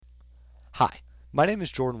My name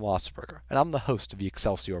is Jordan Wasserberger, and I'm the host of the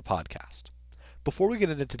Excelsior podcast. Before we get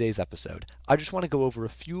into today's episode, I just want to go over a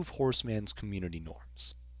few of Horace Mann's community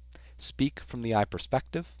norms. Speak from the I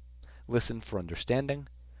perspective, listen for understanding,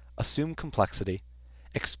 assume complexity,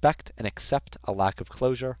 expect and accept a lack of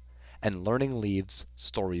closure, and learning leaves,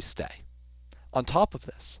 stories stay. On top of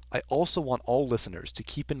this, I also want all listeners to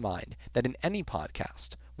keep in mind that in any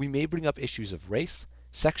podcast, we may bring up issues of race,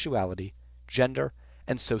 sexuality, gender,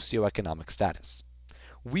 and socioeconomic status.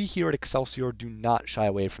 We here at Excelsior do not shy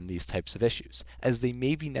away from these types of issues, as they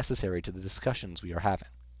may be necessary to the discussions we are having.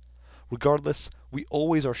 Regardless, we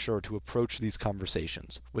always are sure to approach these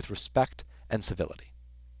conversations with respect and civility.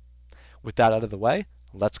 With that out of the way,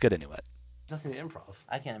 let's get into it. Nothing to improv.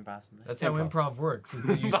 I can't improv something. That's how improv works. Is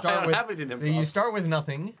that you I start don't with have anything to that you improv. start with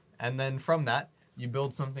nothing, and then from that you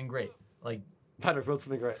build something great. Like Patrick wrote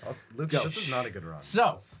something great. Lucas, this is not a good run.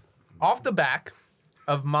 so, off the back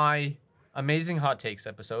of my amazing hot takes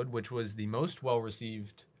episode, which was the most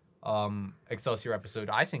well-received Excelsior episode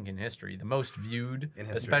I think in history, the most viewed, In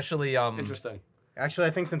history. especially Interesting. Actually, I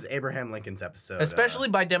think since Abraham Lincoln's episode. especially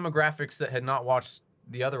by demographics that had not watched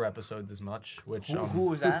the other episodes as much. Which Who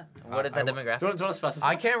was that? What is that Do you demographic? want to specify?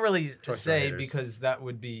 I can't really say haters. because that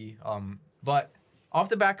would be but off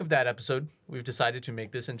the back of that episode, we've decided to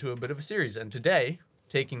make this into a bit of a series. And today,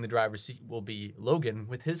 taking the driver's seat will be Logan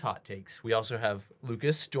with his hot takes. We also have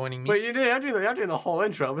Lucas joining me. Wait, you're doing the whole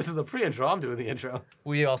intro. This is the pre-intro. I'm doing the intro.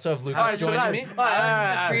 We also have Lucas Alright, so joining guys, me.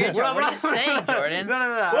 What are you saying, Jordan?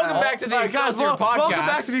 No. Welcome back to the Alright, guys, Excelsior podcast. Welcome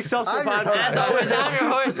back to the Excelsior I'm your podcast. host. As always, I'm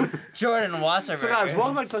your host, Jordan Wasserberger. So guys,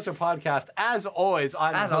 welcome back to the Excelsior podcast. As always,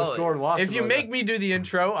 I'm your As host, always. Jordan Wasserberger. If you make me do the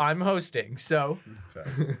intro, I'm hosting. So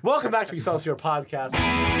Welcome back to the Excelsior podcast.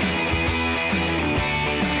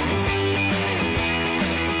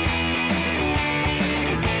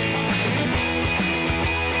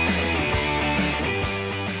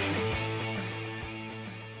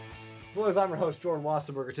 As always, I'm your host, Jordan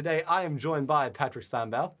Wasserberger. Today, I am joined by Patrick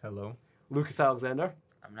Steinbaugh, hello. Lucas Alexander,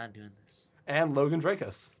 I'm not doing this. and Logan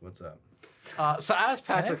Dracos. What's up? So as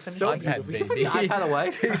Patrick finish so iPad, beautifully, can you put the baby? iPad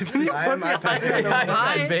away? Can you I put am the iPad. iPad away?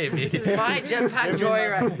 Hi, baby. This is my Jetpack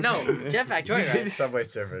Joyride. No, Jetpack Joyride. Subway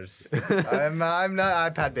surfers. I'm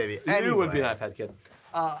not iPad baby. You would be Anyway. an iPad kid.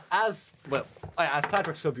 As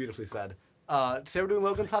Patrick so beautifully said, today we're doing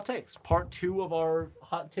Logan's Hot Takes, part 2 of our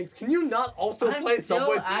Hot Takes. Can you not also I'm play still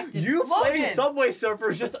Subway? active. You playing Logan! Subway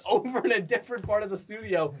Surfers just over in a different part of the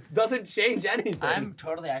studio doesn't change anything. I'm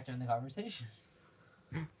totally active in the conversation.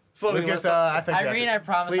 so Logan, Lucas, let's- I think Irene, I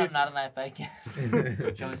promise please, I'm not an iPad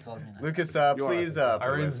kid. She always calls me that. Lucas, are please iPad. put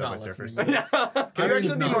away Irene's Subway not surfers. listening. Can you Irene's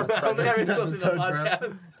actually be not more listening. How's present? everyone This listening to the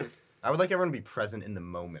episode, podcast? I would like everyone to be present in the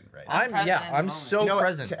moment right now. I'm present in the I'm moment. so You know what?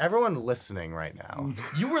 present. To everyone listening right now,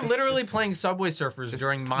 You were literally playing Subway Surfers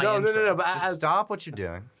during my No, intro. but just as stop what you're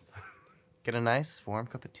doing. Get a nice warm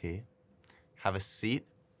cup of tea. Have a seat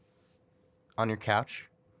on your couch.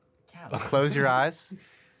 Cow. Close your eyes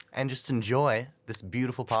and just enjoy this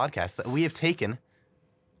beautiful podcast that we have taken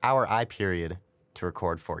our I period to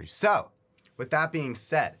record for you. So, with that being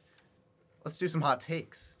said, let's do some hot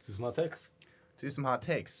takes. this is my takes. Let's do some hot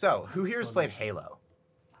takes. So, who here has played Halo?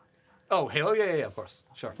 Oh, Halo? Yeah, of course.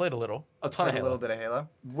 Sure. Played a little. A ton of Played a Halo. little bit of Halo.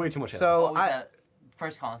 Way too much Halo. So, Always that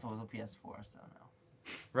first console was a PS4, so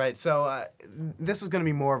no. right, so this was going to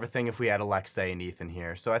be more of a thing if we had Alexei and Ethan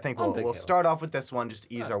here. So I think I'm we'll big Halo. start off with this one, just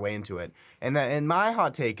to ease our way into it. And my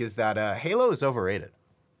hot take is that Halo is overrated.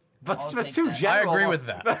 but I'll it's take too that. I general. agree with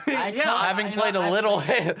that. Yeah, Having played a little.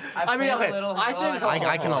 I mean, okay, I think-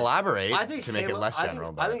 I can elaborate I think to make Halo, it less I general.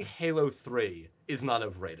 think, but I think Halo 3 is not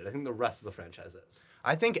overrated. I think the rest of the franchise is.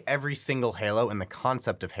 I think every single Halo and the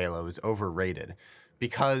concept of Halo is overrated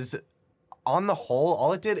because on the whole,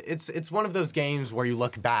 all it did, it's one of those games where you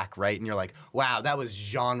look back, right, and you're like, wow, that was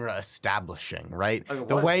genre establishing, right? Like,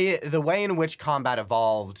 The what? way in which combat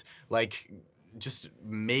evolved, like, just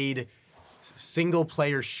made single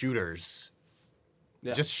player shooters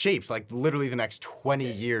Yeah. just shaped like literally the next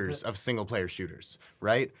 20 years of single player shooters,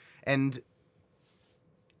 right? And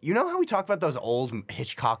you know how we talk about those old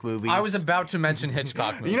Hitchcock movies? I was about to mention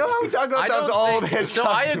Hitchcock movies. You know how we talk about I those don't old think- Hitchcock So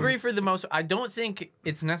I movies? agree for the most. I don't think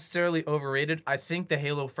it's necessarily overrated. I think the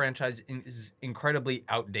Halo franchise is incredibly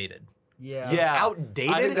outdated. Yeah. Yeah. It's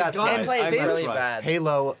outdated. I think that's and right. Gunplay is since really bad.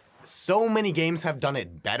 Halo, so many games have done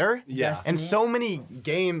it better. Yeah. And so many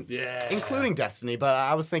games, Yeah. including Destiny, but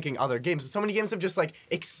I was thinking other games, but so many games have just like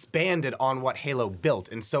expanded on what Halo built.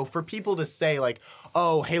 And so for people to say like,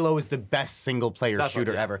 oh, Halo is the best single player That's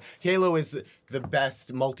shooter what- yeah. ever. Halo is the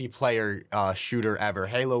best multiplayer shooter ever.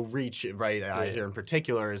 Halo Reach, right, here in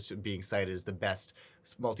particular, is being cited as the best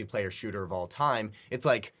multiplayer shooter of all time. It's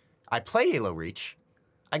like, I play Halo Reach,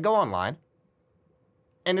 I go online,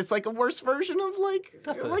 and it's like a worse version of like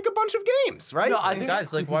a bunch of games, right? No, I think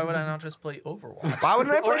Guys, like, why would I not just play Overwatch? Why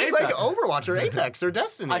wouldn't I play Or just like Apex. Overwatch or Apex or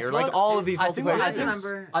Destiny I or feel like all of these I think, multiplayer I games?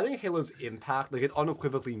 think, I think Halo's impact, like it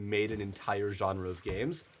unequivocally made an entire genre of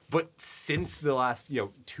games. But since the last,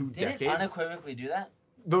 2 Did decades, it unequivocally do that?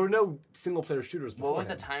 there were no single player shooters before. What was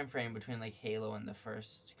the time frame between like Halo and the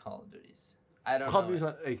first Call of Duties? I don't Call of know. Duty's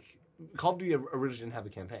not like Call of Duty originally didn't have a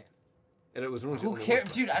campaign, and it was originally Who only cares,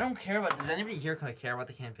 one player. dude? I don't care about. Does anybody here care about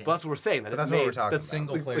the campaign? But that's what we're saying. That But it that's what made, we're talking that's about.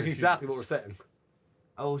 Single player exactly what we're shooters. saying.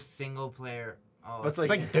 Oh, single player. Oh, But it's It's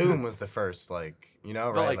like Doom was the first, like, right?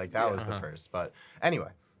 like, Like that yeah. was the first. But anyway.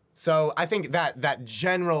 So I think that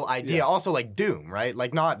general idea, Yeah. also like Doom, right?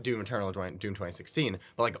 Like not Doom Eternal, Doom 2016,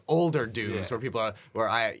 but like older Dooms Yeah. where people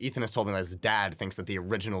are, Ethan has told me that his dad thinks that the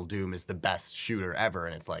original Doom is the best shooter ever,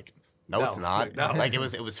 and it's like, no, it's not. No. Like it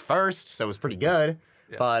was first, so it was pretty good.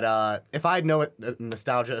 Yeah. But if I know the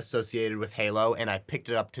nostalgia associated with Halo and I picked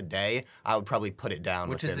it up today, I would probably put it down.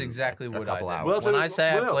 Which is within exactly a what couple I hours. did. Well, When so- I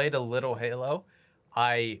say well, I no. played a little Halo,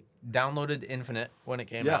 I downloaded Infinite when it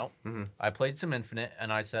came Yeah. out. I played some Infinite,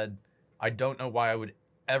 and I said, I don't know why I would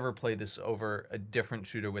ever play this over a different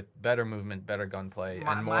shooter with better movement, better gunplay,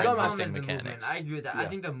 and more my problem interesting is the movement. mechanics. I agree with that. I Yeah.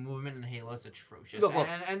 think the movement in Halo is atrocious. Look, look.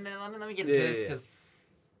 And let me get Yeah, into this yeah, yeah. because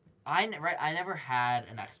I never had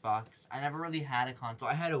an Xbox. I never really had a console.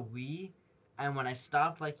 I had a Wii, and when I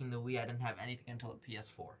stopped liking the Wii, I didn't have anything until the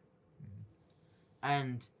PS4.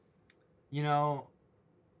 And, you know,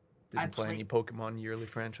 Did I you play play- any Pokemon yearly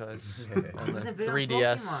franchise I on the wasn't big on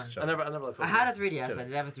 3DS? Pokemon. I never like I had a 3DS. Shut I up.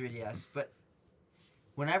 did have a 3DS, but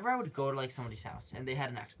whenever I would go to like somebody's house and they had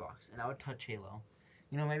an Xbox and I would touch Halo,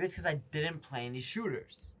 maybe it's because I didn't play any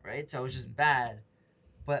shooters, right? So I was just bad.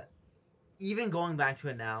 But even going back to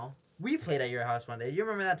it now, we played at your house one day. You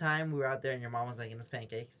remember that time we were out there and your mom was making us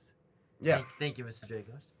pancakes? Yeah. Thank you, Mr.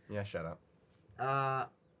 Dragos. Yeah, shut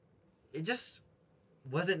up. It just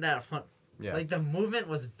wasn't that fun. Yeah. Like the movement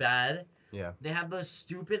was bad. Yeah. They have those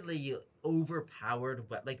stupidly overpowered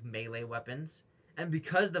melee weapons, and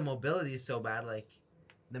because the mobility is so bad, like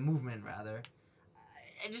the movement rather,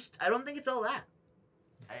 I don't think it's all that.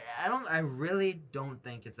 I really don't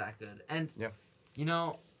think it's that good. And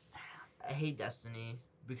Yeah. I hate Destiny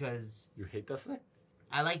because You hate Destiny,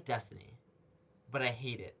 I like Destiny, but I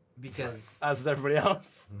hate it because as does everybody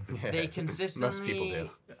else. they consistently Most people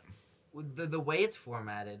do. The way it's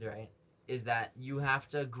formatted, right, is that you have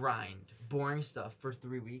to grind boring stuff for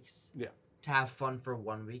 3 weeks Yeah. to have fun for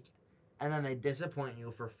 1 week, and then they disappoint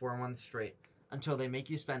you for 4 months straight until they make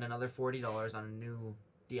you spend another $40 on a new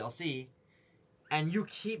DLC, and you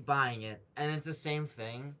keep buying it, and it's the same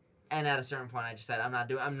thing. And at a certain point, I just said,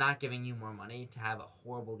 I'm not giving you more money to have a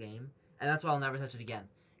horrible game, and that's why I'll never touch it again.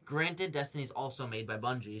 Granted, Destiny's also made by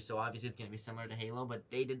Bungie, so obviously it's going to be similar to Halo, but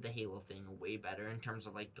they did the Halo thing way better in terms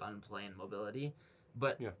of, like, gunplay and mobility.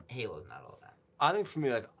 But Yeah. Halo's not all that. I think for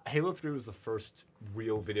me, like Halo 3 was the first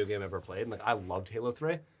real video game I ever played, and like I loved Halo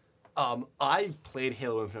 3. I played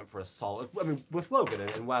Halo Infinite for a solid. I mean, with Logan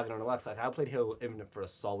and Wagner and Alexa, I played Halo Infinite for a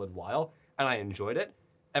solid while, and I enjoyed it.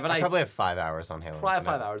 And then I probably have 5 hours on Halo. probably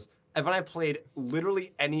Infinite. 5 hours. And then I played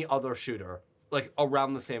literally any other shooter like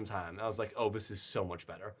around the same time. I was like, oh, this is so much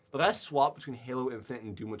better. But I swapped between Halo Infinite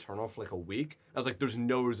and Doom Eternal for like a week. I was like, there's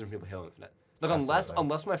no reason for me to play Halo Infinite. Like Absolutely.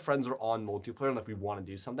 unless my friends are on multiplayer and like we want to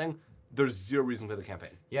do something, there's zero reason to play the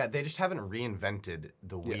campaign. Yeah, they just haven't reinvented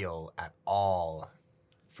the wheel at all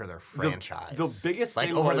for their franchise. The biggest like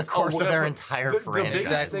thing over was, the course of their whatever- entire the franchise.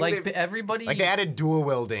 biggest Exactly. thing Like they- everybody. Like they added dual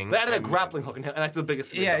wielding. They added a and- grappling hook, and that's the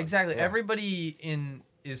biggest thing. Yeah, they've done. exactly. Yeah. Everybody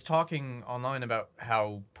is talking online about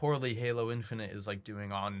how poorly Halo Infinite is like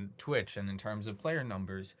doing on Twitch and in terms of player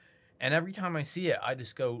numbers. And every time I see it, I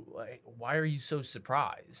just go, like, why are you so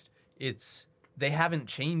surprised? They haven't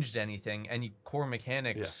changed anything, any core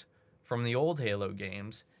mechanics from the old Halo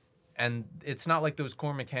games. And it's not like those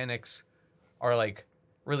core mechanics are like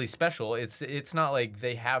really special. It's not like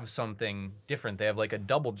they have something different. They have like a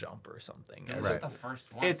double jump or something. It as was Right. the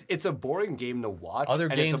first one. It's a boring game to watch. Other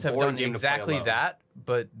and it's games a have boring done game to play exactly alone. that,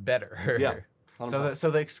 but better. Yeah. So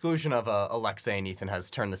the exclusion of Alexei and Ethan has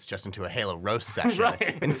turned this just into a Halo roast session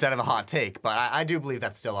Right. instead of a hot take. But I do believe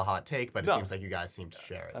that's still a hot take. But it No. seems like you guys seem to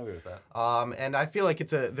share it. I agree with that. And I feel like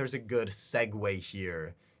there's a good segue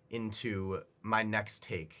here into my next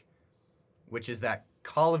take, which is that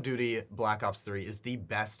Call of Duty Black Ops 3 is the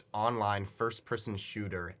best online first-person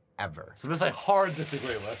shooter ever. So this I hard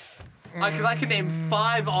disagree with. Because I can name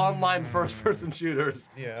 5 online first-person shooters.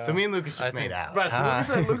 Yeah. So me and Lucas just I made think- out. Right,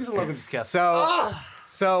 so Lucas and Logan just kissed.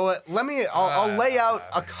 So let me. I'll lay out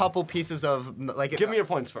a couple pieces of like. Give me your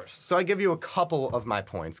points first. So I give you a couple of my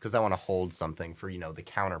points because I want to hold something for the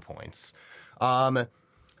counterpoints.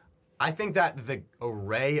 I think that the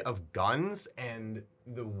array of guns and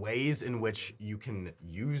the ways in which you can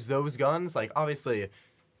use those guns, like obviously,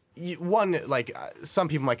 some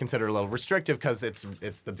people might consider a little restrictive because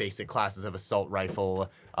it's the basic classes of assault rifle,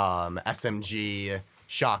 SMG,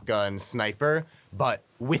 shotgun, sniper. But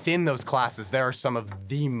within those classes, there are some of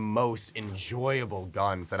the most enjoyable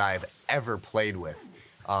guns that I have ever played with.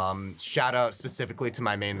 Shout out specifically to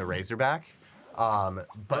my main, the Razorback. What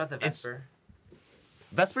But about the Vesper?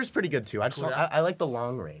 Vesper's pretty good too. Cool. I like the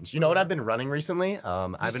long range. You know what I've been running recently?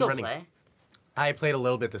 I've been still running. play? I played a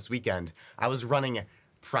little bit this weekend. I was running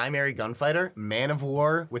primary gunfighter, Man of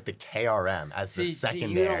War with the KRM as the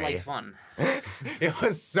secondary. you don't like fun. It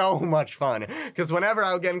was so much fun because whenever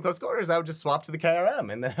I would get in close quarters, I would just swap to the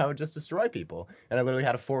KRM and then I would just destroy people. And I literally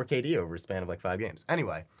had a 4 KD over a span of like 5 games.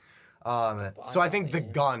 Anyway. So I think the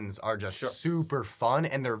guns are just super fun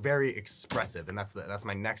and they're very expressive, and that's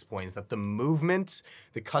my next point is that the movement,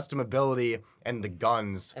 the customability, and the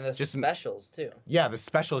guns And the just specials, too. yeah, the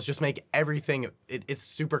specials just make everything it's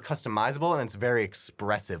super customizable and it's very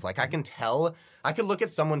expressive. Like I could look at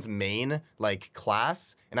someone's main like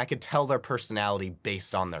class and I could tell their personality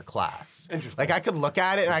based on their class. Interesting. Like I could look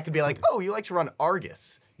at it and I could be like, "Oh, you like to run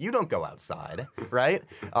Argus. You don't go outside," right?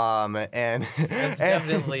 And It's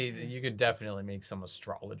definitely, you could definitely make some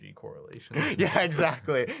astrology correlations. yeah,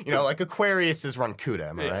 exactly. Like Aquarius is run Kuda,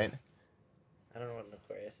 am I right? I don't know what an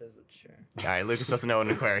Aquarius is, but sure. All right, Lucas doesn't know what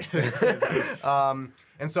an Aquarius is.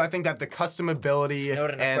 And so I think that the customability You know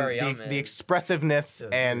what an and aquarium the is. expressiveness Does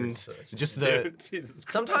and research. just the Jesus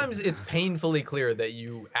Christ. Sometimes it's painfully clear that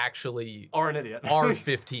you actually Or an idiot. are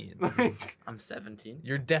 15. I'm 17.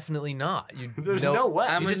 You're definitely not. There's no way.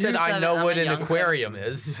 You I'm just a said new I seven- know I'm what a an young aquarium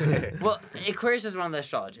is. Well, Aquarius is one of the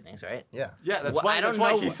astrology things, right? yeah. Yeah, that's Well, why. I That's don't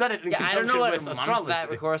why know. he said it in I don't know conjunction what with month astrology.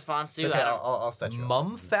 that corresponds to. Okay, I don't I'll set you up.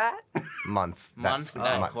 Mum fat? Month. month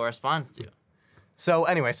that corresponds to. So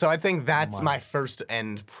anyway, so I think that's my first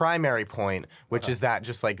and primary point, which is that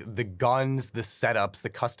just like the guns, the setups, the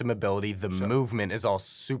customability, the movement is all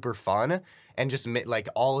super fun. And just like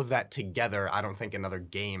all of that together, I don't think another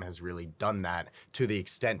game has really done that to the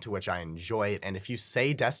extent to which I enjoy it. And if you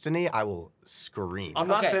say Destiny, I will scream. I'm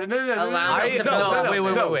not Okay. saying no. Allow me to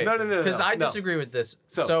No. Because I no. disagree with this.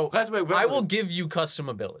 So, So, wait, I will give you custom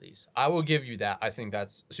abilities. I will give you that. I think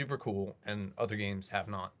that's super cool, and other games have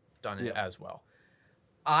not done it Yeah. as well.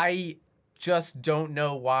 I just don't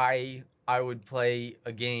know why I would play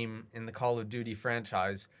a game in the Call of Duty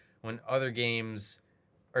franchise when other games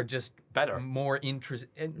are just Better. more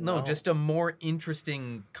interesting. No, No. just a more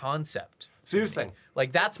interesting concept. So you're saying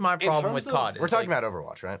Like that's my problem terms with of- COD. We're is, talking like, about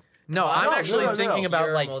Overwatch, right? No, I'm no, actually no. thinking about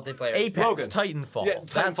Pure like multiplayer. Apex, Logan. Titanfall, Yeah, that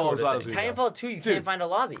Titanfall sort is of obviously thing. Yeah. Titanfall 2, you Dude. can't find a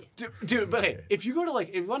lobby. Dude, but hey, if you go to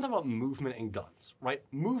if you want to talk about movement and guns, right?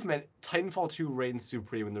 Movement, Titanfall 2 reigns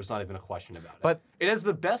supreme, and there's not even a question about it. But- it has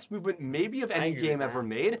the best movement maybe of any agree game with ever that.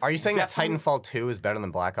 made. Are you saying Definitely- that Titanfall 2 is better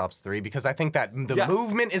than Black Ops 3? Because I think that the Yes.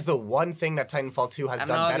 movement is the one thing that Titanfall 2 has And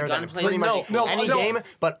done all the better than gunplay pretty is much No, any no. game.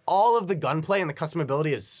 But all of the gunplay and the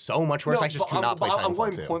customability is so much worse. I just but I'm- cannot play but I'm Titanfall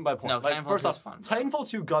going 2. point by point. No, Like, Titanfall first 2 off, is fun. Titanfall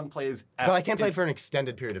 2 gunplay is. But I can't play it for an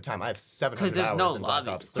extended period of time. I have 700 'Cause there's no hours in Black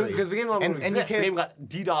lobbies. Ops 3. because the game no And- longer and you exists. The can't- game got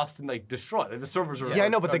DDoSed and like destroyed. Like, the servers are. Yeah, I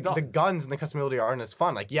know, but are done. the guns and the customability aren't as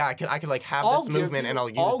fun. Like, yeah, I could like have I'll this give movement you- and I'll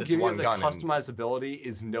use I'll this give you one the gun. and- customizability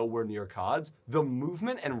is nowhere near COD's. The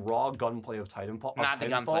movement and raw gunplay of Titanfall. Not the Titanfall,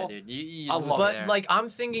 gunplay, dude. You I lose love me But there. like I'm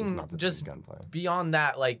It's thinking not the just gunplay. beyond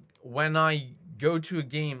that, like when I go to a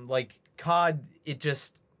game like COD, it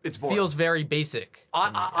just It's boring. feels very basic.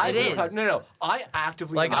 I It agree with is. No. I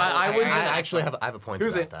actively. Like, I would I just- actually have a point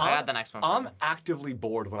Here's about it. that. I got the next one for I'm you. actively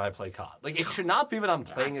bored when I play COD. Like it should not be that I'm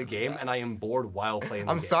playing a game and I am bored while playing.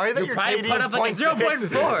 I'm the game. sorry that You your probably KD put is up, like, a 0.6.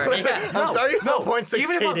 0.4. Yeah. I'm sorry you have 0.6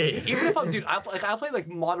 even KD. if I'm, dude, I played like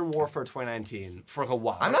Modern Warfare 2019 for like a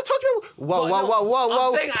while. I'm not talking about. Whoa, Well, whoa, no, whoa, whoa, I'm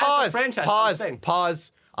whoa! saying as a Pause, franchise, I'm pause, saying-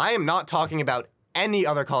 pause. I am not talking about any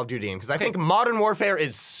other Call of Duty game because I think Modern Warfare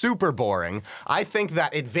is super boring. I think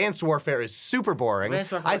that Advanced Warfare is super boring.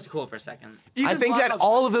 Advanced Warfare was cool for a second. I Even think Black that Ops-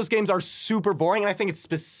 all of those games are super boring, and I think it's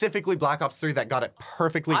specifically Black Ops 3 that got it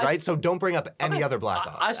perfectly I right. s- So don't bring up any other Black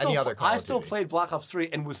Ops, any other Call I of still Duty. played Black Ops 3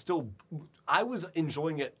 and I was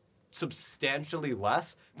enjoying it substantially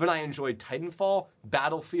less than I enjoyed Titanfall,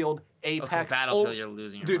 Battlefield, Apex. Battlefield, you're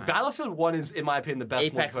losing your Dude, mind. Battlefield 1 is, in my opinion, the best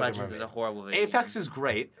Apex multiplayer Legends game is a ever. horrible video Apex game. is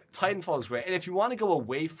great. Titanfall is great, and if you want to go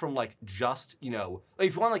away from like just like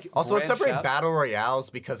if you want to like Also, let's branch separate out- battle royales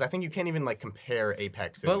because I think you can't even like compare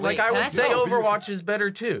Apex. But and like Wait, I can would I say No, Overwatch is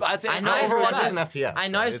better too. But I'd say I know Overwatch said is an this- FPS. I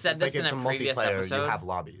know right? I It's said this like in it's a a previous multiplayer. episode. You have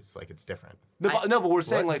lobbies. Like it's different. No, but we're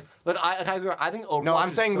saying like I agree. I think Overwatch. No, I'm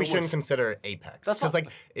is saying so we shouldn't much- consider Apex That's because fine.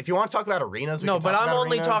 like if you want to talk about arenas, we No, can but talk I'm about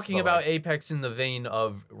only arenas, talking but, about like, Apex in the vein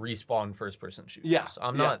of Respawn first-person shooters. Yeah,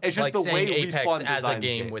 I'm yeah. not It's just like the saying way Apex Respawn as a designs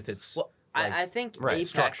game games. with its. Well, like, I think right, Apex.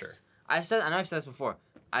 structure. I know I've said this before.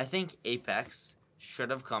 I think Apex should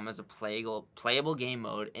have come as a playable game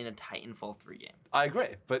mode in a Titanfall 3 game. I agree,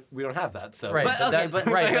 but we don't have that. So Right, But, but okay, that- but-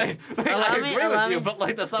 right, but- Allow I me- agree allow with you, me- but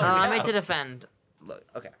like that's not. what Allow we me have. to defend. Look,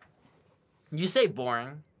 okay. You say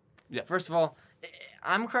boring. Yeah. First of all,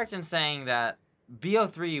 I'm correct in saying that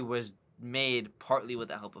BO3 was made partly with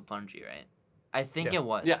the help of Bungie, right? I think Yeah. it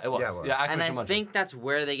was. Yeah, it was. Yeah, it was. Yeah, And I Activision Bungie. think that's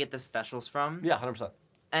where they get the specials from. Yeah, 100%.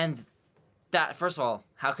 And that, first of all,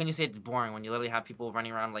 how can you say it's boring when you literally have people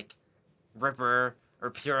running around like Ripper or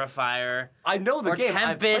Purifier? I know the Or game.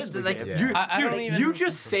 I've played Tempest, the like- game. Yeah. You, I don't dude, even- you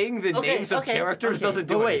just saying the names of characters doesn't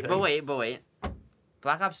do but wait, anything. But wait.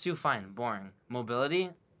 Black Ops 2, fine, boring. Mobility,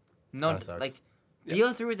 no, Kinda sucks. like Yeah.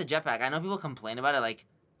 BO3 with the jetpack. I know people complain about it, like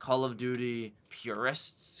Call of Duty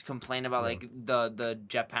purists complain about like the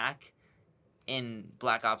jetpack in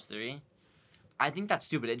Black Ops 3. I think that's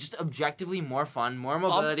stupid. It's just objectively more fun, more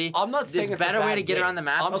mobility. I'm not saying There's it's a better way bad to get game. around the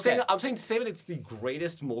map. I'm Okay. saying to say that it's the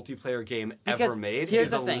greatest multiplayer game Because ever made. Here's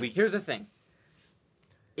is the a thing. leap. Here's the thing.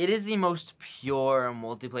 It is the most pure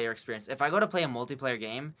multiplayer experience. If I go to play a multiplayer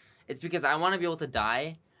game, it's because I want to be able to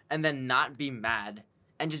die and then not be mad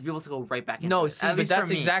and just be able to go right back into No, it. see, At but least for that's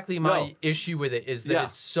me. exactly my No. issue with it is that Yeah.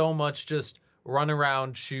 it's so much just run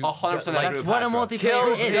around, shoot. 100% like, agree That's with what a Patrick. multiplayer Kill,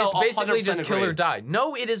 is. No, it's basically 100% just kill or agree. die.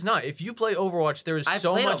 No, it is not. If you play Overwatch, there is I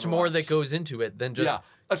so played much more Overwatch. that goes into it than just Yeah.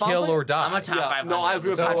 If I'm kill playing- or die. I'm a top 500. No, I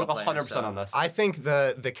agree with So- Patrick player, 100% so. on this. I think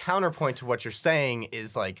the counterpoint to what you're saying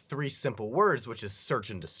is like 3 simple words, which is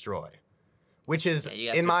search and destroy, which is, Yeah, you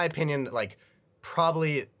got in to- my opinion, like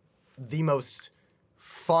probably the most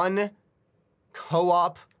fun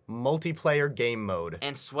co-op multiplayer game mode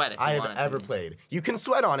And sweat if you I want have it to ever be. played. You can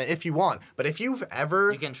sweat on it if you want, but if you've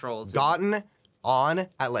ever You can troll too. gotten on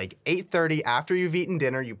at like 8:30 after you've eaten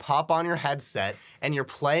dinner, you pop on your headset and you're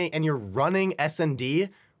playing and you're running S&D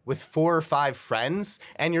with 4 or 5 friends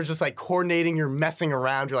and you're just like coordinating, you're messing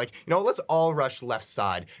around, you're like, you know, let's all rush left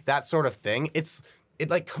side. That sort of thing. It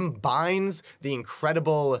like combines the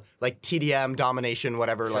incredible like TDM domination,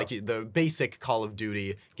 whatever, like the basic Call of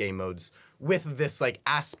Duty game modes with this like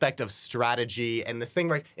aspect of strategy and this thing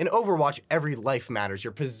like in Overwatch, every life matters.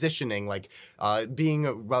 Your positioning, like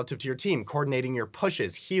being relative to your team, coordinating your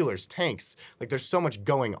pushes, healers, tanks. Like there's so much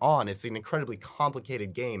going on. It's an incredibly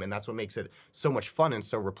complicated game, and that's what makes it so much fun and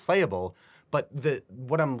so replayable. But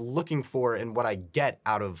what I'm looking for and what I get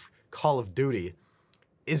out of Call of Duty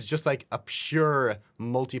is just like a pure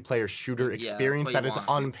multiplayer shooter that's experience what that you is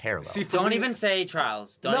want. unparalleled. See, for Don't me- even say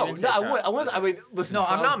Trials. Don't No, even say no, Trials. I mean, listen. No,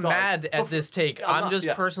 I'm Trials not does- mad but at this take. I'm just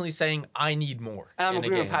yeah. personally saying I need more. And I'm in a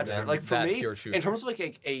agreeing with game Patrick. than Like for that me, pure shooter. in terms of like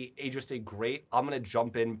a just a great, I'm gonna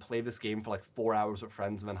jump in, play this game for like 4 hours with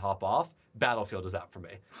friends, and then hop off. Battlefield is that for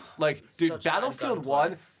me. Like, dude, Such bad Battlefield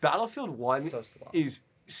gunplay. Battlefield 1 So slow. is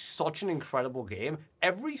such an incredible game.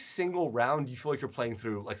 Every single round, you feel like you're playing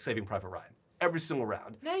through like Saving Private Ryan. Every single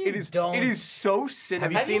round. No, you it is. don't. It is so cinematic.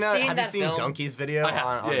 Have you seen that film? Donkey's video I have.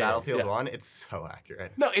 on Yeah, yeah, Battlefield yeah. 1? It's so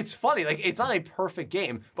accurate. No, it's funny. Like, it's not a perfect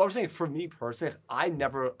game. But I'm saying, for me personally, I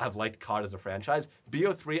never have liked COD as a franchise.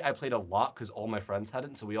 BO3, I played a lot because all my friends had it,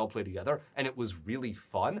 and so we all played together, and it was really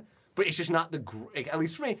fun. But it's just not at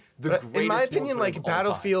least for me, the But greatest. in my opinion, multiplayer like of all time.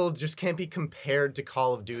 Battlefield just can't be compared to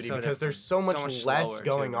Call of Duty So because there's so different. much, So much less slower,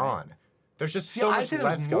 going too, right? on. There's just See, so I'd much say there's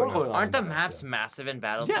less more going on. Aren't the in maps Battlefield. massive in Yeah,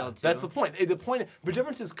 Battlefield too? that's the point. The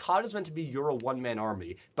difference is COD is meant to be you're a one-man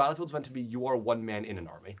army. Battlefield's meant to be you are one man in an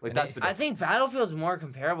army. Like, that's the I difference. think Battlefield's more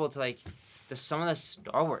comparable to like some of the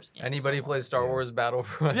Star Wars games. Anybody plays Star Wars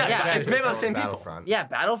Battlefront? Yeah, Yeah, it's made by the same people. Battlefront. Yeah,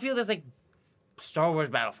 Battlefield is like Star Wars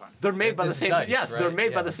Battlefront. They're made by the It's same. DICE, Yes, they're right?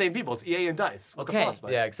 made by Yeah. the same people. It's EA and Dice. With the Okay.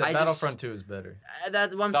 Frostbite. Yeah, except I just- Battlefront 2 is better.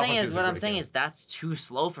 That's what I'm Battlefront saying 2 is is a what I'm great saying game. is that's too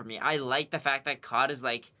slow for me. I like the fact that COD is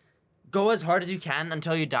like go as hard as you can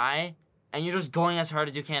until you die, and you're just going as hard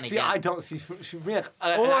as you can See, again. I don't see. For me, like,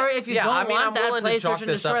 Or if you Yeah, don't I mean, want I'm that, willing to play chalk Search and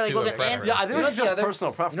this up Destroy. Like, to look a at preference. Yeah, I think you know it's what the just other-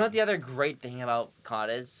 personal preference. You know what the other great thing about COD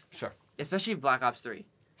is? Sure. Especially Black Ops 3.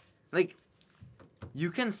 Like,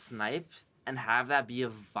 you can snipe and have that be a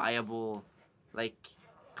viable, like,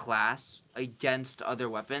 class against other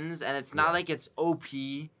weapons, and it's not like it's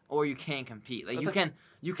OP or you can't compete. Like, That's you like- can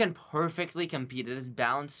You can perfectly compete. It is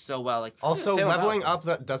balanced so well. Like Also, Same with leveling Valorant. up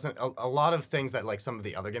that doesn't a lot of things that like some of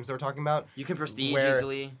the other games that we're talking about. you can prestige Where-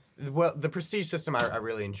 easily. Well, the prestige system I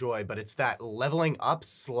really enjoy, but it's that leveling up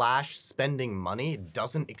 / spending money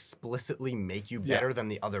doesn't explicitly make you Yeah. better than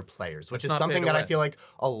the other players, which It's is not something pay to that I win. feel like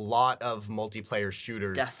a lot of multiplayer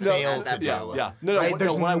shooters Destiny fail has to that do. problem. Yeah. No, Right?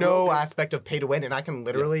 There's what I will no do- aspect of pay to win, and I can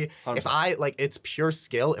literally, if 100%. I like, it's pure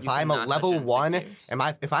skill. If You I'm a cannot touch level it in 6 one,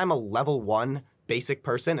 years. if I'm a level 1 basic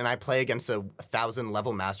person and I play against a 1,000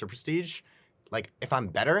 level master prestige, like if I'm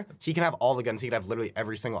better, he can have all the guns. He can have literally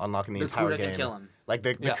every single unlock in the The entire Kuda game. can kill him. Like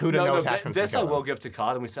the Yeah. Kuda no th- attachments. This can I kill will him. give to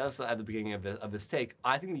COD, and we said this at the beginning of this take.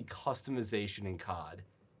 I think the customization in COD,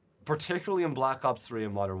 particularly in Black Ops 3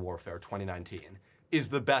 and Modern Warfare 2019, is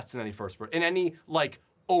the best in any like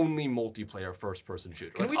only multiplayer first-person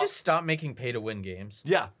shooter. Can Like, we just stop making pay-to-win games?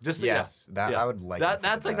 Yeah, just Yes, yeah, that- yeah. I would like that. to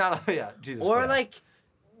That's put like not. Yeah, Jesus. Or Christ. like,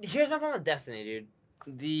 here's my problem with Destiny,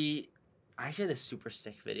 dude. I actually had this super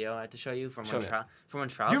sick video I had to show you from Show when, me.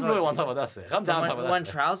 Trials. you of really Osiris- want to talk about Destiny? I'm down to talk about when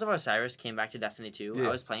Destiny. Trials of Osiris came back to Destiny 2, Yeah. I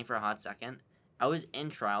was playing for a hot second. I was in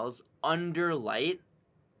Trials under light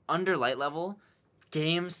level,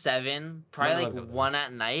 game 7, probably None like of them 1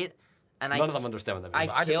 at night, and None of them understand what that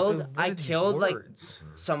means. I killed What are these like words?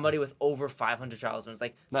 somebody with over 500 trials wins,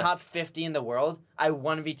 like Nice. top 50 in the world. I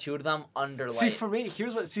 1v2'd them under light. See,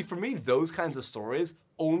 for me, those kinds of stories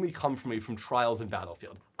only come from me from Trials and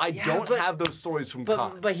Battlefield. I Yeah, don't but- have those stories from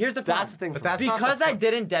COD. but here's the problem. That's the thing. But for me. that's not Because the I fun.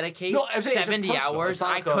 didn't dedicate No, I'm saying it's just 70 personal. hours, It's not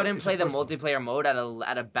I like couldn't it's play just the personal. multiplayer mode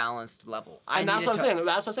at a balanced level. And that's needed what I'm to- saying.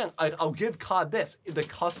 That's what I'm saying. I'll give COD this. The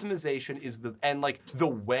customization is the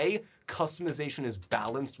way customization is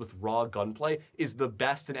balanced with raw gunplay is the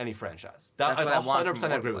best in any franchise. That's what I want from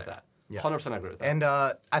 100% agree with multiplayer. that. Yeah. 100% agree with that. And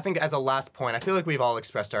I think as a last point, I feel like we've all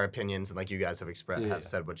expressed our opinions, and like you guys have Yeah. have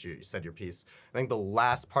said what you said your piece. I think the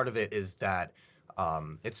last part of it is that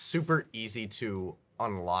it's super easy to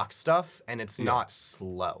unlock stuff, and it's not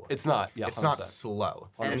slow. It's not. Yeah, It's not 100%. slow.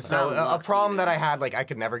 And And it's so not a lucky problem that either. I had, like I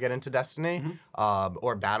could never get into Destiny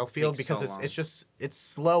or Battlefield Takes because so it's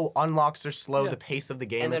slow. Unlocks are slow. Yeah. The pace of the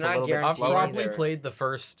game And is they're a not little bit guaranteed I've slower. probably either. played the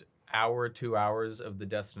first hour, 2 hours of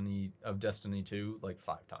Destiny 2 like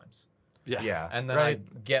 5 times. Yeah. Yeah, And then right.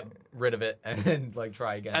 I get rid of it and then like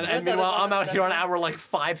try again. And, You know and what the meanwhile, other I'm problem out here on is hour like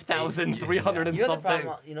 5,300 and You know, something.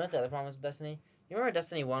 you know what the other problem was with Destiny? You remember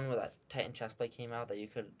Destiny 1 where that Titan chestplate came out that you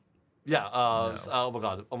could... Yeah. No. Oh my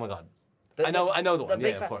god. Oh my god. The- I know the one.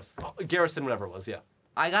 big Yeah, fa- of course. Garrison, whatever it was. Yeah.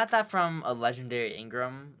 I got that from a legendary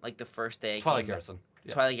Ingram, like the first day. Twilight Garrison.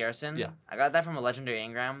 Yeah. Twilight Garrison. Yeah. I got that from a legendary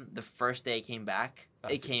Ingram the first day it came back.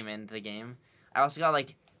 I It see. came into the game. I also got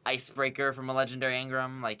like Icebreaker from a legendary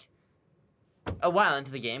Ingram, like a while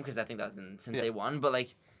into the game because I think that was since Yeah. day one. But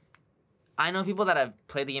like, I know people that have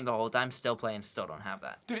played the game the whole time, still play, and still don't have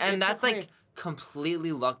that. Dude, it and that's took me- like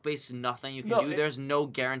completely luck based. Nothing you can No, do. it- There's no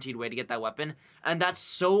guaranteed way to get that weapon, and that's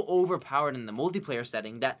so overpowered in the multiplayer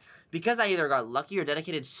setting that because I either got lucky or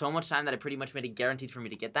dedicated so much time that it pretty much made it guaranteed for me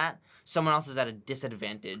to get that, someone else is at a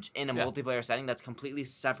disadvantage in a Yeah. multiplayer setting that's completely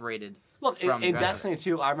separated. Look, from in the rest of Destiny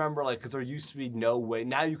 2, I remember, like, because there used to be no way.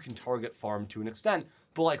 Now you can target farm to an extent.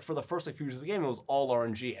 But, like, for the first, like, few years of the game, it was all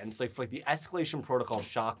RNG. And it's, like, for, like, the Escalation Protocol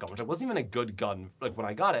shotgun, which like, wasn't even a good gun, like, when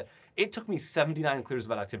I got it, it took me 79 clears of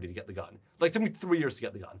that activity to get the gun. Like, it took me 3 years to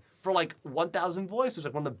get the gun. For, like, 1,000 voice, it was,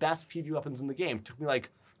 like, one of the best PvE weapons in the game. It took me, like,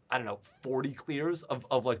 I don't know, 40 clears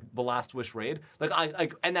of like, the Last Wish raid. Like,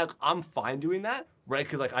 and now I'm fine doing that, right?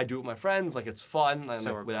 Because, like, I do it with my friends. Like, it's fun. And,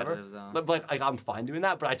 So like, whatever. repetitive, though. But, like, I'm fine doing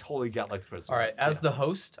that. But I totally get, like, the criticism. All right, as Yeah. the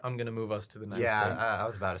host, I'm gonna move us to the next thing. Yeah, I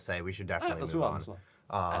was about to say we should definitely Let's move on. Let's move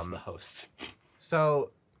on. As the host.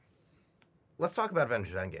 So let's talk about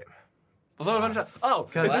Avengers Endgame. Was that Avengers? Oh,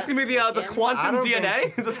 is this What? gonna be the What game? I quantum don't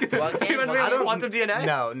DNA? Is this gonna What game? even What be game? the quantum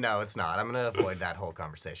DNA? No, it's not. I'm gonna avoid that whole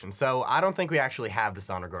conversation. So I don't think we actually have this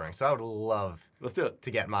on recording. So I would love Let's do it.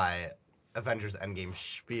 to get my Avengers Endgame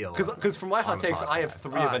spiel. Because for my hot on the takes, I have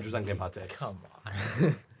podcast. 3 Avengers Endgame hot takes. Come on.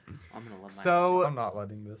 I'm gonna love my So I'm not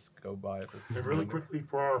letting this go by if it's And really quickly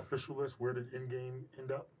for our official list, where did Endgame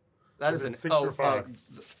end up? That Is is it an 6 or 5?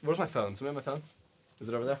 where's my phone? Somebody have my phone? Is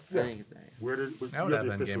it over there? I think it's there. Where did I would you have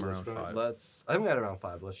the Endgame official around list, right? 5. I think we got it around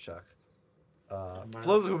 5. Let's check. For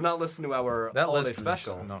those who have not listened to our That holiday list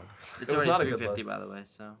special, was no. It's It was not a already good 350 list. by the way,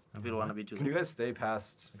 so if people want to be too can you guys stay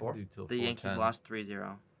past 4? Do till The Yankees 4:10. lost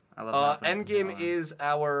 3-0. I love that. Endgame is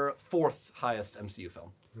our 4th highest MCU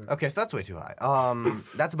film. okay, so that's way too high.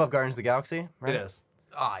 That's above Guardians of the Galaxy, right? It is.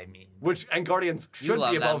 I mean, And Guardians should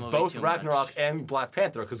love be that above movie both too Ragnarok much. and Black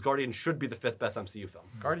Panther, because Guardians should be the 5th best MCU film.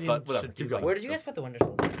 Guardians But whatever, should keep be going. Where did you guys put the Winter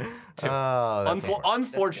Soldier? Oh, that's Unfor-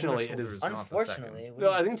 unfortunately, it Winter is. Soldier. Not the second. Unfortunately.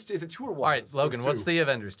 No, I think it's 2 or 1. all right, Logan, what's the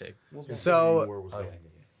Avengers take? Infinity So- War was Okay.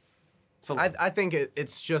 Endgame. So I think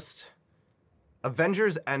it's just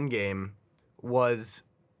Avengers Endgame was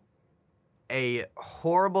a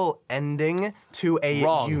horrible ending to a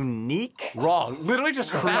Wrong. unique, wrong. Literally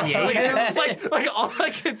just Creative? like all I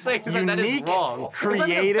can say is that is Unique, wrong. It's not even a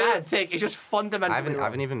creative- bad take. It's just fundamentally I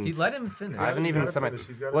haven't even He let him finish. I haven't He's even gotta semi finish,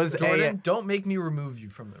 he's gotta was finish. Jordan, don't make me remove you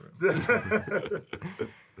from the room.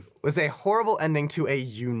 was a horrible ending to a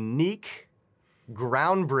unique,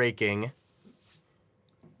 groundbreaking,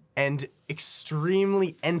 and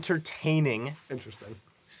extremely entertaining Interesting.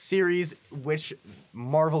 series which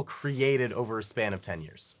Marvel created over a span of 10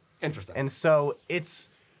 years. Interesting. And so it's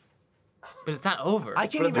But it's not over. I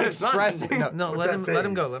can't But even it's not express ending. No, With let that him go. phase.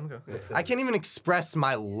 Let him go. I can't even express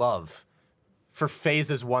my love for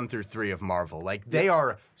phases 1 through 3 of Marvel. Like they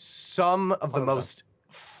are some of the 100%. most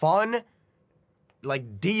fun,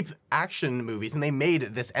 like deep action movies, and they made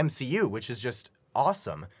this MCU, which is just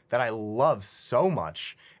awesome, that I love so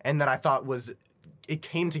much, and that I thought it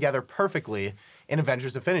came together perfectly in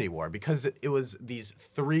Avengers Infinity War, because it was these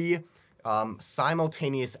 3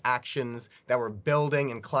 simultaneous actions that were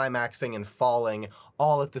building and climaxing and falling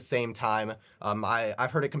all at the same time.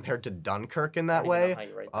 I've heard it compared to Dunkirk in that I don't way. know how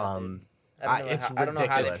you write that, dude. It's I don't know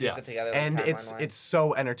how they ridiculous. piece it together. And timeline-wise. it's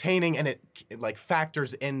so entertaining, and it like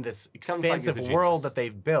factors in this Kevin Feige is a expansive world genius. that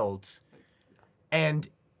they've built, and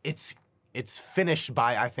it's finished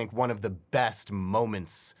by, I think, one of the best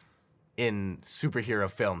moments in superhero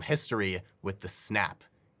film history, with the snap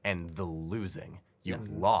and the losing. You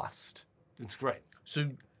lost. It's great. So,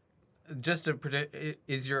 just to predict,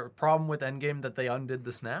 is your problem with Endgame that they undid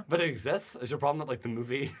the snap? But it exists. Is your problem that like the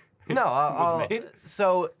movie No, was made?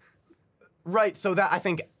 so that I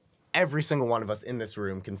think every single one of us in this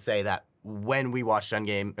room can say that when we watched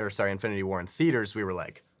Infinity War in theaters, we were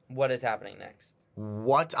like, What is happening next?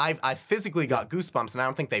 what? I physically got goosebumps, and I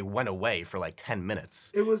don't think they went away for like 10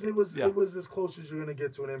 minutes. It was Yeah. as close as you're gonna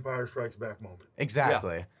get to an Empire Strikes Back moment.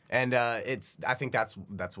 Exactly. And I think that's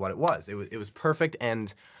what it was. It was perfect,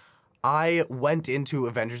 and I went into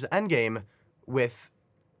Avengers Endgame with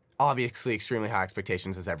obviously extremely high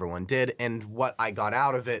expectations, as everyone did, and what I got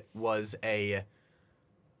out of it was a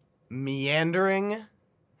meandering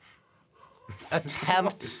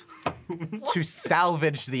attempt to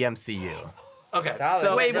salvage the MCU. Okay. Salvage.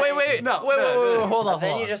 So Wait, No, Hold on.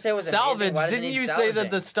 Then you just say it was salvage. amazing. Why doesn't Didn't he you say salvage that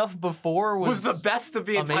it? the stuff before was the best of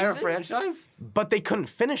the entire amazing? franchise? But they couldn't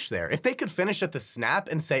finish there. If they could finish at the snap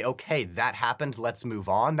and say, "Okay, that happened. Let's move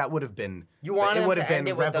on," that would have been. You wanted it them would to have been end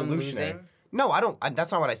it with them revolutionary. losing? No, I don't.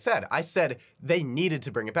 That's not what I said. I said they needed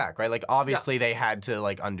to bring it back, right? Like obviously they had to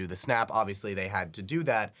like undo the snap. Obviously they had to do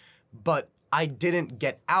that, but I didn't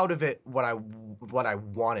get out of it what I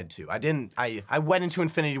wanted to. I didn't. I went into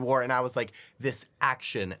Infinity War and I was like, this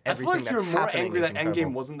action, I feel everything like that's you're more happening angry is that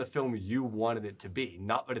incredible. Endgame wasn't the film you wanted it to be,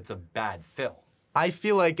 not that it's a bad film. I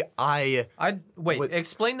feel like Wait. What-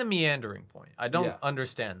 Explain the meandering point. I don't Yeah.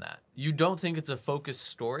 understand that. You don't think it's a focused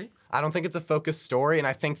story? I don't think it's a focused story, and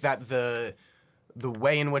I think that the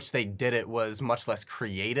way in which they did it was much less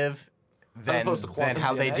creative than opposed to Quantum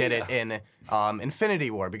how they DNA, did it in Infinity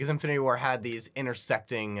War, because Infinity War had these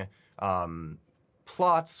intersecting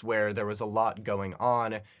plots where there was a lot going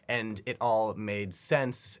on, and it all made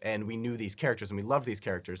sense, and we knew these characters and we loved these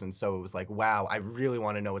characters, and so it was like, wow, I really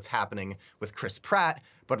want to know what's happening with Chris Pratt,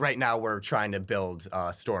 but right now we're trying to build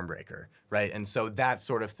Stormbreaker, right? And so that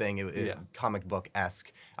sort of thing, comic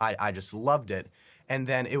book-esque, I just loved it. And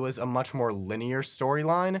then it was a much more linear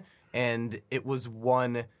storyline, and it was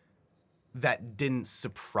one that didn't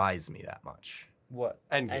surprise me that much. What?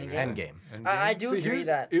 Endgame. Endgame. I do So agree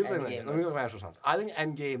that here's the Endgame thing. Let me go was- to my actual response. I think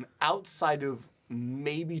Endgame, outside of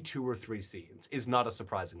maybe 2 or 3 scenes, is not a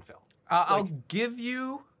surprising film. I'll give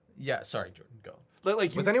you. Yeah, sorry, Jordan. Go.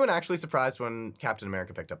 Like Was anyone actually surprised when Captain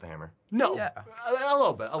America picked up the hammer? No, Yeah. a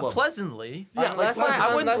little bit. Pleasantly. Yeah, Unless like, I-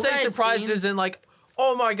 I wouldn't unless say I had surprised seen- as in like,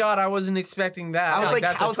 oh my god, I wasn't expecting that. I was like,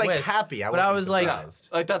 that's I a was like twist. happy. But I wasn't was like, surprised.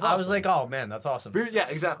 like that's I awesome. was like, oh man, that's awesome. Yeah,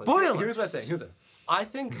 exactly. Spoilers. Here's my thing. I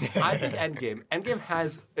think Endgame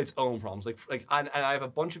has its own problems. And I have a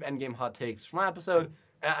bunch of Endgame hot takes from my episode.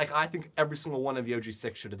 And, I think every single one of the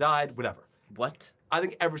OG6 should have died. Whatever. What? I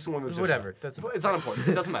think every single one of those. Whatever, doesn't It's not important.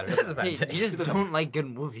 It doesn't matter. It doesn't Hey, matter. you just don't like good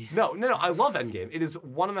movies. No. I love Endgame. It is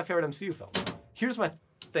one of my favorite MCU films. Here's my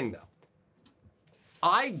thing, though.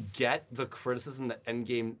 I get the criticism that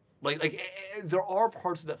Endgame, there are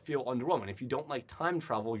parts that feel underwhelming. If you don't like time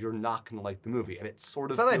travel, you're not going to like the movie. And it's sort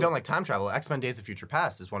of. It's not that I feels- don't like time travel. X-Men Days of Future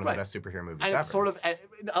Past is one of Right. the best superhero movies And ever. it's sort of.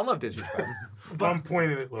 I love Disney Quest. I'm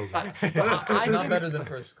pointing at Logan. I Not think- better than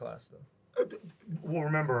First Class though. Well,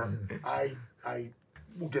 remember,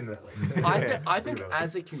 we'll get into that later. I think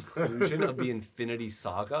as a conclusion of the Infinity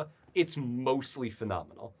Saga, it's mostly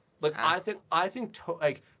phenomenal. Like I think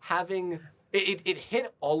like having it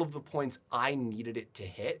hit all of the points I needed it to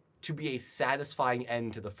hit to be a satisfying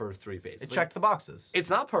end to the first 3 phases. It Like, checked the boxes. it's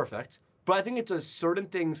not perfect, but I think it does certain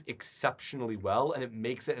things exceptionally well, and it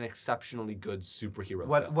makes it an exceptionally good superhero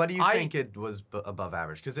film. What do you think it was above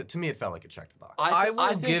average? Because to me, it felt like it checked the box. I thi- will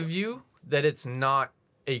think give you that it's not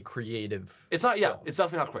a creative. it's not. Yeah, it's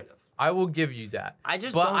definitely not creative. I will give you that. I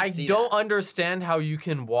just but don't I see don't that. understand how you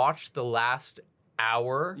can watch the last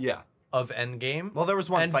hour Yeah. of Endgame. Well, there was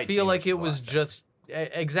one and fight feel scene, like which it was the was last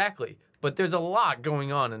just exactly. But there's a lot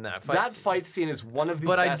going on in that fight. That scene. fight scene is one of the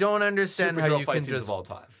But I best don't understand how superhero you fight can scenes just of all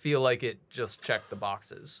time. feel like it just checked the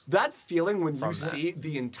boxes. That feeling when you that. see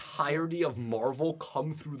the entirety of Marvel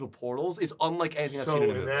come through the portals is unlike anything I've So, seen in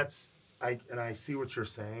a and movie. that's I see what you're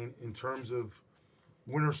saying in terms of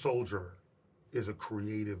Winter Soldier is a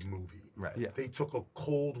creative movie. Right. Yeah. They took a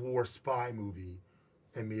Cold War spy movie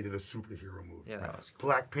and made it a superhero movie. Yeah, that was cool.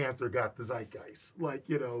 Black Panther got the zeitgeist. Like,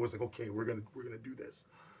 it was like, okay, we're gonna do this.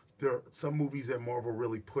 There are some movies that Marvel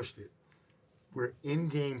really pushed it. Where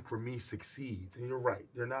Endgame for me succeeds, and you're right,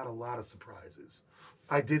 there are not a lot of surprises.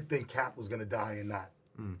 I did think Cap was gonna die and not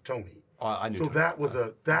Tony. I knew So Tony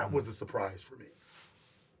that was a surprise for me.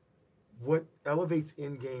 What elevates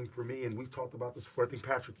Endgame for me, and we've talked about this before, I think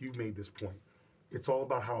Patrick, you made this point. It's all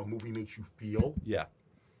about how a movie makes you feel. Yeah.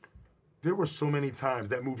 There were so many times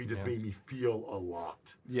that movie just made me feel a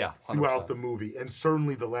lot Yeah. 100%. throughout the movie, and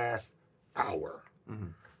certainly the last hour.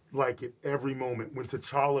 Like at every moment, when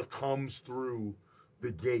T'Challa comes through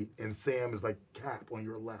the gate and Sam is like, Cap on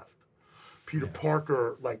your left. Peter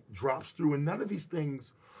Parker like drops through, and none of these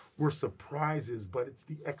things were surprises, but it's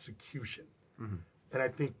the execution. And I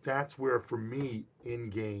think that's where, for me,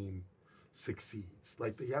 Endgame succeeds.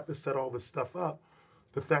 Like, they have to set all this stuff up.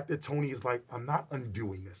 The fact that Tony is like, I'm not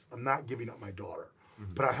undoing this. I'm not giving up my daughter.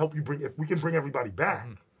 But I'll help you if we can bring everybody back,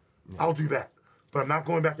 I'll do that. But I'm not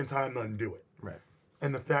going back in time to undo it. Right.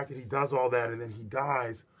 And the fact that he does all that and then he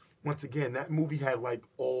dies, once again, that movie had like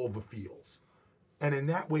all the feels. And in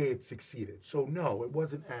that way, it succeeded. So, no, it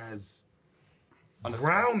wasn't as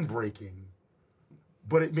groundbreaking,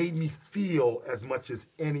 but it made me feel as much as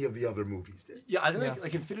any of the other movies did. Yeah, I think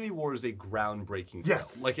like Infinity War is a groundbreaking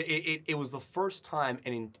Yes. film. Like it was the first time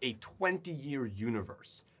in a 20-year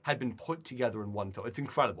universe had been put together in one film. It's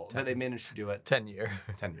incredible that they managed to do it. 10 year.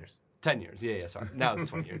 10 years. 10 years. Yeah, sorry. Now it's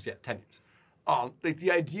 20 years. Yeah, 10 years. Like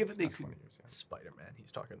the idea that they could. 20 years, yeah. Spider-Man.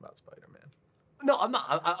 He's talking about Spider-Man. No, I'm not.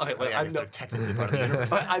 Okay, Oh, yeah, I I'm guess no, they're technically part of the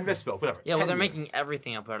universe. I misspoke. Whatever. Yeah, well, 10 they're years. making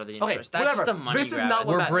everything a part of the Okay, universe. That's whatever. just a money This is grab. not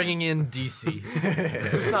what We're matters. bringing in DC.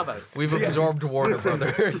 It's not matters. We've So, yeah, absorbed Warner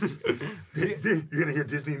Brothers. You're gonna hear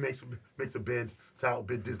Disney makes a bid to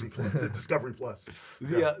outbid Disney Plus, Discovery Plus.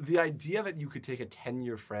 The idea that you could take a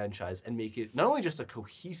 10-year franchise and make it not only just a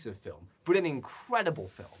cohesive film, but an incredible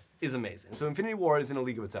film is amazing. So Infinity War is in a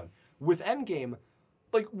league of its own. With Endgame,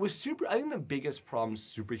 like I think the biggest problem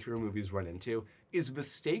superhero movies run into is the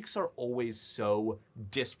stakes are always so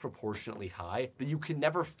disproportionately high that you can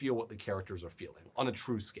never feel what the characters are feeling on a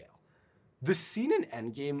true scale. The scene in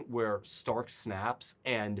Endgame where Stark snaps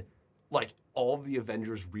and like all of the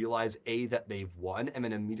Avengers realize A, that they've won, and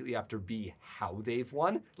then immediately after B, how they've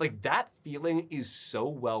won, like that feeling is so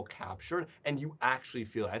well captured and you actually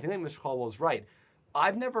feel it. I think that Mr. Caldwell's right.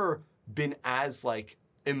 I've never been as like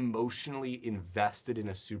emotionally invested in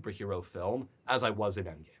a superhero film as I was in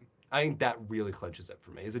Endgame. I think that really clinches it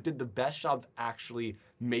for me, is it did the best job of actually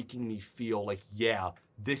making me feel like, yeah,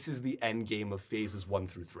 this is the end game of phases 1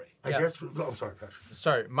 through 3. I guess. I'm sorry, Patrick.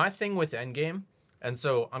 Sorry, my thing with Endgame, and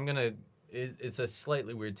so it's a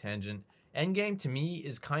slightly weird tangent. Endgame to me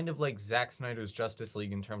is kind of like Zack Snyder's Justice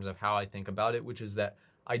League in terms of how I think about it, which is that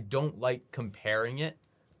I don't like comparing it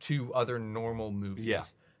to other normal movies. Yeah.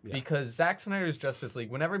 Because Zack Snyder's Justice League,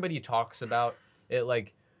 when everybody talks about it,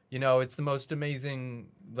 like, you know, it's the most amazing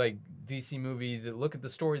like DC movie. Look at the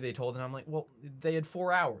story they told, and I'm like, well, they had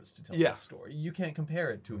 4 hours to tell Yeah. this story. You can't compare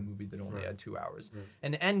it to a movie that only had 2 hours.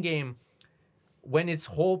 And Endgame, when its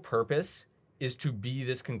whole purpose is to be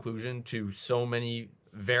this conclusion to so many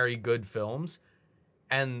very good films,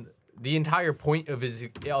 and the entire point of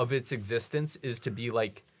its existence is to be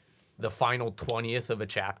like the final 20th of a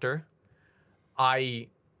chapter, I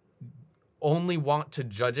only want to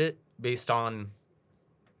judge it based on,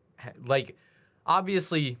 like,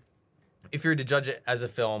 obviously, if you're to judge it as a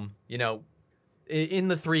film, you know, in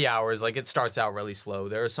the 3 hours, like, it starts out really slow.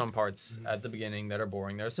 There are some parts at the beginning that are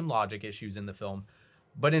boring. There are some logic issues in the film.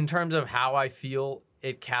 But in terms of how I feel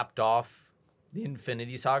it capped off the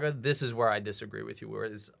Infinity Saga, this is where I disagree with you.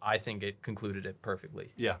 Whereas I think it concluded it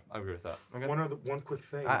perfectly. Yeah, I agree with that. One quick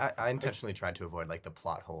thing. I intentionally tried to avoid like the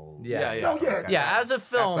plot hole. Yeah. Yeah. No, yeah. Yeah, as a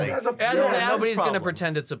film, like- As a- Yeah, yeah, it has nobody's going to problems.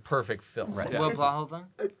 pretend it's a perfect film. Right. Yeah. What plot hole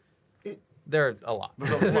thing? There are a lot.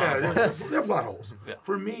 Yeah, they're plot holes. Yeah.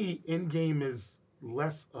 For me, Endgame is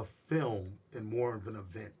less a film and more of an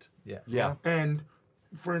event. Yeah. Yeah. And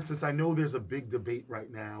for instance, I know there's a big debate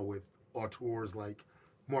right now with auteurs like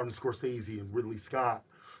Martin Scorsese and Ridley Scott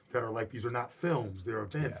that are like, these are not films, they're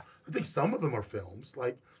events. I think some of them are films,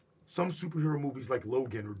 like some superhero movies like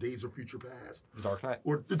Logan or Days of Future Past. The Dark Knight.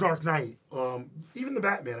 Or The Dark Knight. Even The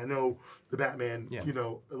Batman. I know The Batman, Yeah. you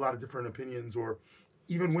know, a lot of different opinions. Or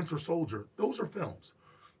even Winter Soldier. Those are films.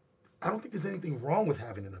 I don't think there's anything wrong with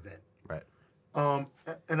having an event. Right.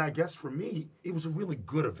 And I guess for me, it was a really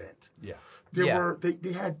good event. Yeah.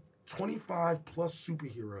 They had 25 plus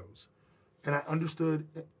superheroes, and I understood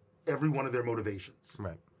every one of their motivations.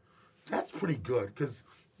 Right. That's pretty good because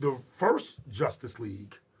the first Justice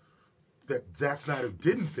League that Zack Snyder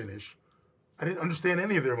didn't finish, I didn't understand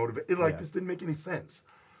any of their motivations. This didn't make any sense.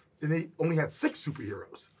 And they only had 6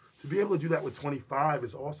 superheroes. To be able to do that with 25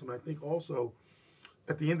 is awesome. And I think also,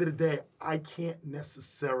 at the end of the day, I can't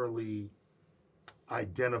necessarily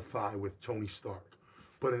identify with Tony Stark.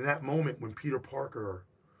 But in that moment when Peter Parker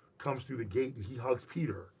comes through the gate and he hugs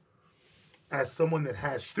Peter, as someone that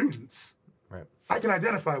has students, Right. I can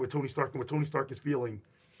identify with Tony Stark and what Tony Stark is feeling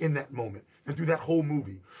in that moment and through that whole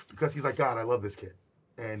movie because he's like, God, I love this kid.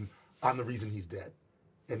 And I'm the reason he's dead.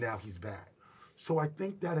 And now he's back. So I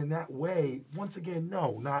think that in that way, once again,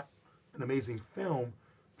 no, not an amazing film.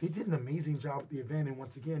 They did an amazing job at the event. And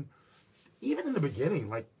once again, even in the beginning,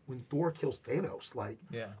 like when Thor kills Thanos, like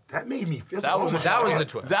that made me feel That was a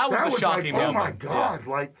twist. That was a shocking like, oh moment. my God.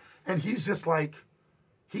 Like, and he's just like,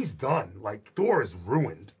 he's done. Like Thor is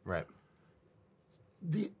ruined. Right.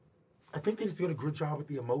 I think they just did a good job with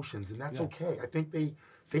the emotions, and that's okay. I think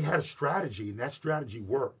they had a strategy, and that strategy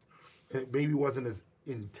worked. And it maybe wasn't as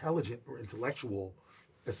intelligent or intellectual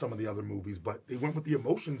as some of the other movies, but they went with the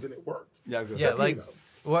emotions, and it worked. Yeah, I agree with Yeah, that. like, though.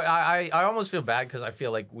 well, I almost feel bad because I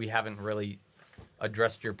feel like we haven't really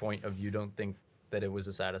addressed your point of you don't think that it was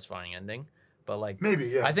a satisfying ending. But like Maybe,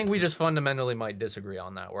 yeah. I think we just fundamentally might disagree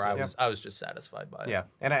on that. Where I was just satified by it. Yeah,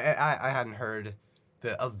 and I hadn't heard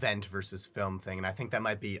the event versus film thing, and I think that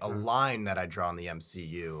might be a line that I draw in the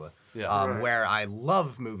MCU, Right. where I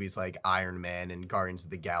love movies like Iron Man and Guardians of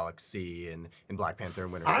the Galaxy and Black Panther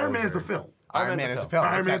and Winter Soldier. Iron Man's a film. Iron Man is a film.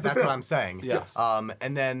 Iron Man's a That's film. what I'm saying. Yes.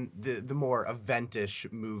 And then the more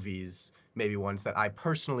eventish movies, maybe ones that I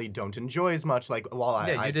personally don't enjoy as much. Like while I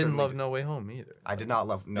you didn't certainly love No Way Home either. I did not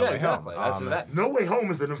love No Yeah, Way exactly. Home. That's an event. No Way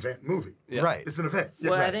Home is an event movie. Yeah. Right. It's an event. Yeah,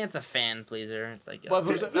 Well, right. I think it's a fan pleaser. It's like Well,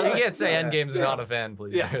 You can't say Endgame's Yeah. not a fan,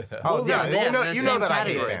 please. Yeah. though. Oh yeah, yeah, you know, the you know same that I hate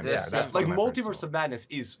category. fans. Yeah, Yeah, same. that's Like one of my Multiverse personal- of Madness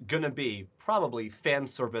is gonna be probably fan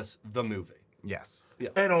service the movie. Yes.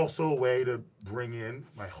 And also a way to bring in,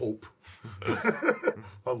 I hope,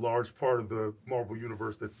 a large part of the Marvel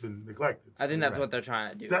universe that's been neglected. I think that's what they're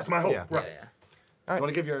trying to do. That's my hope. Yeah. Right. Yeah. You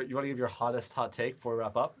want to give your hottest hot take before we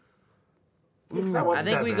wrap up? Yeah, 'cause that I wasn't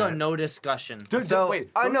think that we go bad. no discussion. Wait.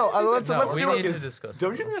 I know. Let's No, let's we do need it. to discuss.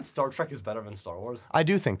 Don't you think that Star Trek is better than Star Wars? I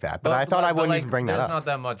do think that, but I thought I wouldn't like, even bring that there's up. not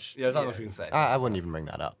that much. Yeah, there's not much we can say. I wouldn't even bring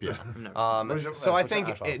that up. Yeah. Where's your- So I what's your think.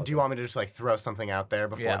 actual Do thought? you want me to just like throw something out there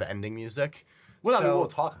before Yeah. the ending music? Well, I mean, So- we'll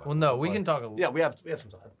talk about Well, it. no, we but- can talk a little. Yeah, we have some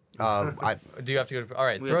time. I, Do you have to go? All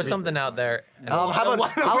right, We throw have to- something out there. and- how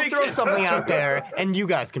about I'll we throw can- something out there and you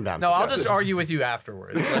guys can bounce. no, it I'll off. just argue with you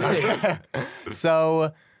afterwards.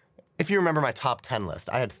 So, if you remember my top 10 list,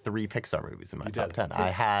 I had 3 Pixar movies in my top did. 10. I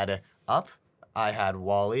had Up, I had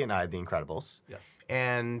WALL-E, and I had The Incredibles. Yes.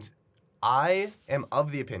 And I am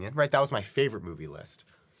of the opinion, right? That was my favorite movie list.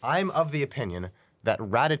 I'm of the opinion that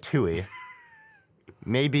Ratatouille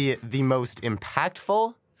may be the most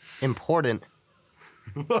impactful, important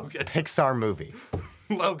Logan. Pixar movie.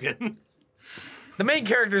 Logan. the main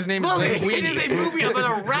character's name is Logan. Linguini. It is a movie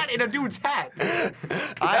about a rat in a dude's hat.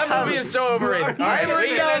 That movie is so overrated. I've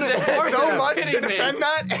written down so much to kidding me? defend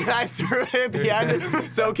that, and I threw it at the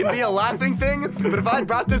end, so it can be a laughing thing. But if I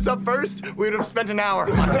brought this up first, we would have spent an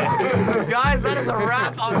hour on it. Guys, that is a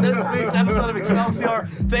wrap on this week's episode of Excelsior.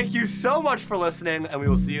 Thank you so much for listening, and we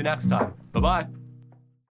will see you next time. Bye-bye.